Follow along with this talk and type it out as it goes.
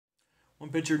One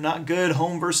pitcher not good,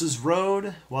 home versus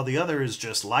road, while the other is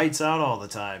just lights out all the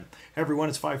time. Hey everyone,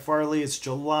 it's Phi Farley. It's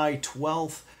July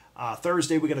 12th.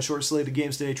 Thursday, we got a short slate of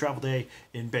games today, travel day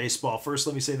in baseball. First,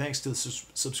 let me say thanks to the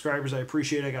subscribers. I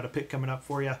appreciate it. I got a pick coming up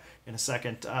for you in a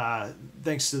second.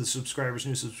 Thanks to the subscribers,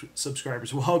 new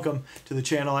subscribers. Welcome to the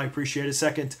channel. I appreciate it.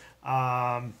 Second,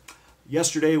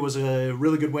 yesterday was a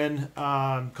really good win.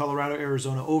 Colorado,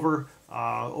 Arizona over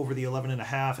the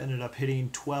 11.5. Ended up hitting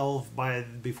 12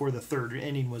 before the third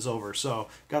inning was over. So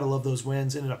gotta love those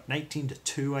wins. Ended up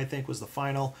 19-2, I think, was the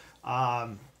final.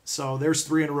 So there's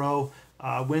 3 in a row.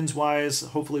 Wins wise,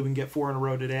 hopefully we can get 4 in a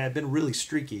row today. I've been really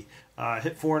streaky.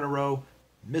 Hit 4 in a row,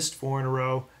 missed 4 in a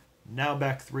row, now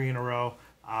back 3 in a row.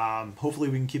 Hopefully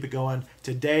we can keep it going.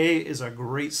 Today is a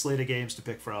great slate of games to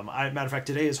pick from. Matter of fact,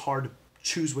 today is hard to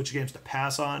choose which games to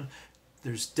pass on.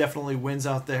 There's definitely wins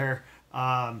out there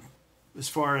as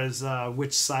far as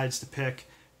which sides to pick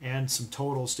and some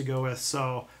totals to go with.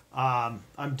 So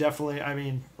I'm definitely,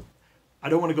 I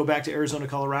don't want to go back to Arizona,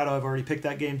 Colorado. I've already picked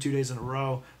that game 2 days in a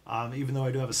row, even though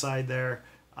I do have a side there.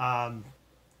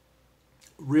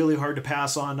 Really hard to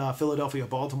pass on Philadelphia,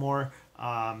 Baltimore,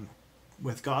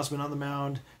 with Gausman on the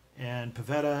mound and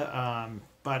Pivetta.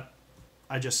 But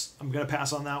I'm going to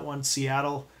pass on that one.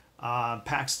 Seattle,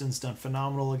 Paxton's done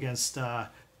phenomenal against the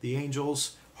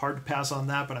Angels. Hard to pass on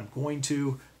that, but I'm going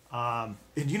to. And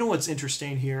you know what's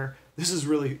interesting here? This is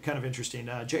really kind of interesting.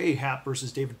 J.A. Happ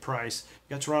versus David Price.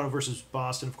 You got Toronto versus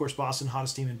Boston. Of course, Boston,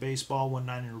 hottest team in baseball, won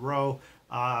 9 in a row.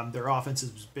 Their offense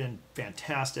has been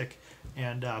fantastic,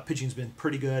 and pitching's been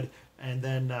pretty good. And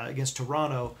then against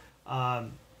Toronto,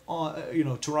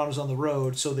 Toronto's on the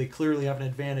road, so they clearly have an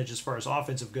advantage as far as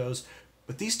offensive goes.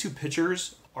 But these two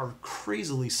pitchers are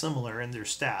crazily similar in their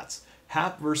stats.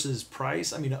 Happ versus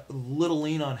Price, a little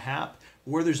lean on Happ.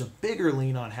 Where there's a bigger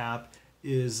lean on Happ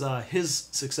is his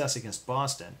success against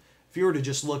Boston. If you were to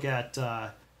just look at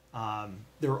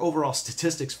their overall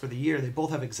statistics for the year, they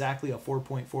both have exactly a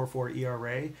 4.44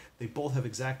 ERA. They both have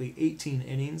exactly 18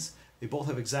 innings. They both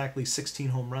have exactly 16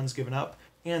 home runs given up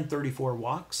and 34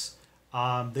 walks.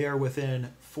 They are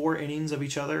within 4 innings of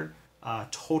each other,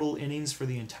 total innings for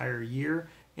the entire year,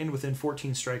 and within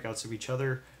 14 strikeouts of each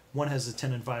other. One has a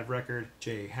 10-5 record,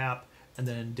 J.A. Happ, and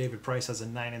then David Price has a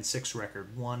 9-6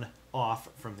 record, one off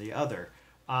from the other.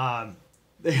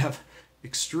 They have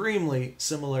extremely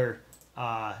similar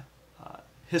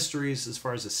histories as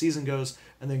far as the season goes,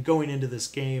 and then going into this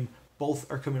game,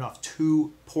 both are coming off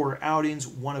 2 poor outings,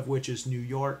 one of which is New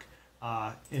York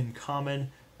in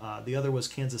common. The other was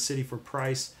Kansas City for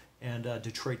Price and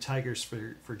Detroit Tigers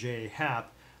for J.A.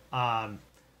 Happ.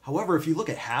 However, if you look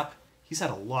at Happ, he's had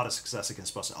a lot of success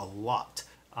against Boston, a lot.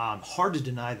 Hard to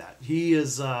deny that.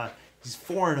 He's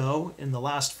 4-0 in the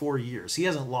last 4 years. He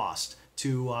hasn't lost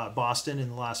to Boston in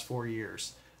the last 4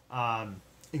 years,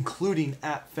 including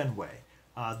at Fenway.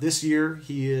 This year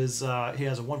he has a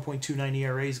 1.29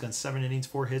 ERA. He's gone 7 innings,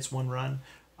 4 hits, 1 run.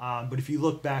 But if you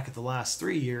look back at the last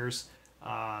 3 years,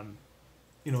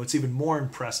 it's even more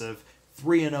impressive.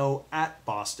 3-0 at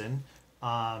Boston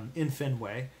in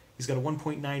Fenway. He's got a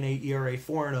 1.98 ERA,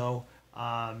 4-0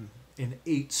 in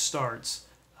 8 starts.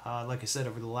 Like I said,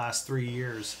 over the last 3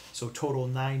 years, so total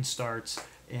 9 starts,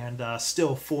 and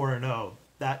still 4-0.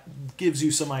 That gives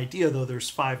you some idea, though. There's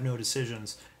 5 no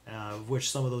decisions, of which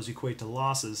some of those equate to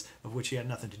losses, of which he had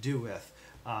nothing to do with.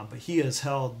 But he has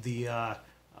held the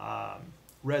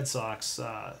Red Sox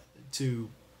to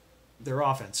their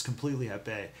offense completely at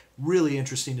bay. Really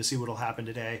interesting to see what will happen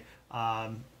today.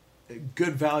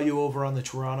 Good value over on the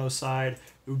Toronto side.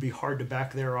 It would be hard to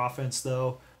back their offense,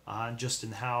 though, just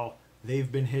in how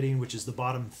they've been hitting, which is the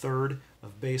bottom third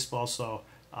of baseball. So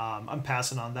I'm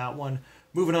passing on that one.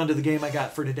 Moving on to the game I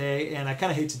got for today, and I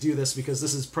kind of hate to do this because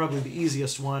this is probably the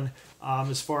easiest one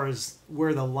as far as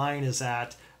where the line is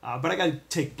at. But I got to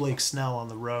take Blake Snell on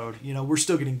the road. We're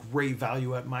still getting great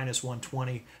value at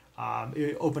 -120.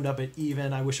 It opened up at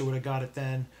even. I wish I would have got it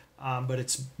then. But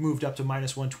it's moved up to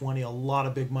 -120. A lot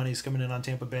of big money's coming in on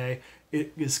Tampa Bay.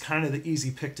 It is kind of the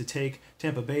easy pick to take.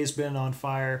 Tampa Bay's been on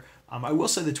fire. I will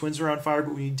say the Twins are on fire,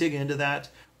 but when you dig into that,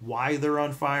 why they're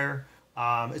on fire,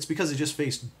 it's because they just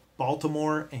faced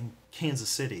Baltimore and Kansas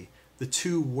City, the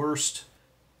 2 worst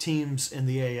teams in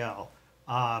the AL.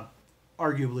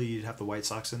 Arguably, you'd have the White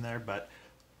Sox in there, but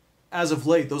as of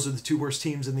late, those are the 2 worst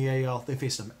teams in the AL. They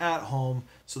faced them at home,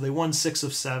 so they won 6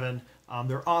 of 7.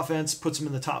 Their offense puts them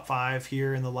in the top 5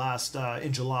 here in the last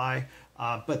in July,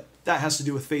 but that has to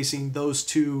do with facing those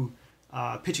 2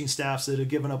 pitching staffs that have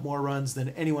given up more runs than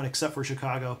anyone except for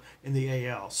Chicago in the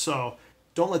AL. So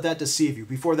don't let that deceive you.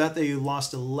 Before that, they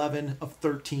lost 11 of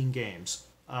 13 games.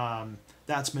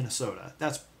 That's Minnesota.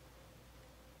 That's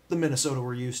the Minnesota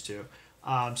we're used to.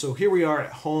 So here we are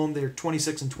at home. They're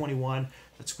 26-21.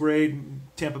 That's great.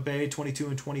 Tampa Bay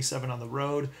 22-27 on the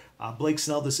road. Blake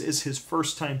Snell, this is his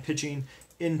first time pitching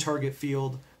in Target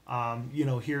Field.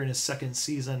 Here in his second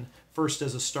season, first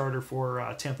as a starter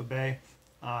for Tampa Bay.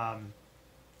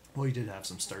 Well, he did have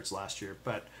some starts last year,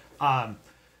 but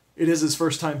it is his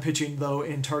first time pitching, though,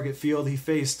 in Target Field. He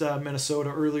faced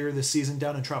Minnesota earlier this season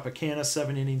down in Tropicana,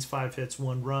 7 innings, 5 hits,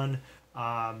 1 run.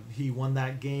 He won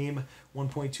that game,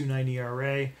 1.29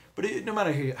 ERA. But no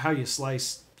matter how you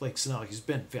slice Blake Snell, he's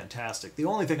been fantastic. The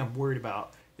only thing I'm worried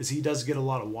about is he does get a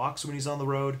lot of walks when he's on the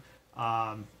road.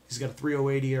 He's got a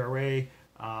 3.08 ERA.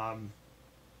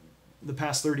 The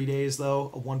past 30 days,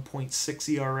 though, a 1.6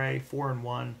 ERA,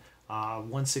 4-1.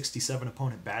 167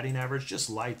 opponent batting average, just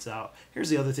lights out. Here's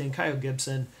the other thing. Kyle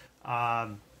Gibson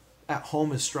at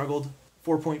home has struggled,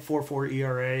 4.44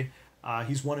 ERA.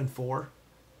 He's 1-4.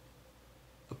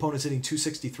 Opponents hitting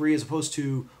 263 as opposed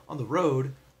to on the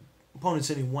road, opponents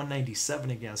hitting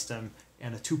 197 against him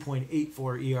and a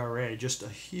 2.84 ERA. Just a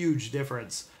huge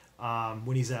difference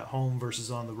when he's at home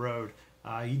versus on the road.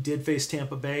 He did face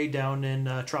Tampa Bay down in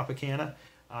Tropicana.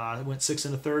 Went 6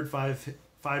 1/3,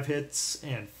 five hits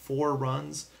and 4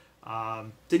 runs.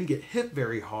 Didn't get hit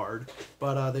very hard,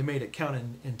 but they made it count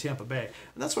in Tampa Bay.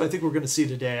 And that's what I think we're going to see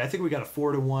today. I think we got a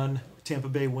 4-1 Tampa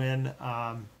Bay win,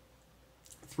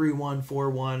 3-1,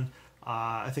 4-1.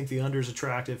 I think the under is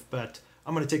attractive, but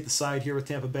I'm going to take the side here with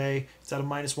Tampa Bay. It's at a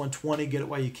 -120. Get it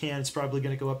while you can. It's probably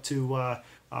going to go up to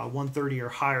 130 or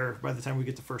higher by the time we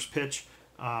get the first pitch.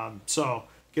 So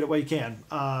get it while you can.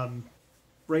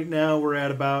 Right now we're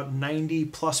at about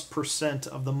 90+%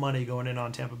 of the money going in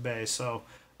on Tampa Bay. So,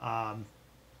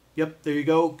 yep, there you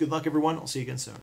go. Good luck, everyone. I'll see you again soon.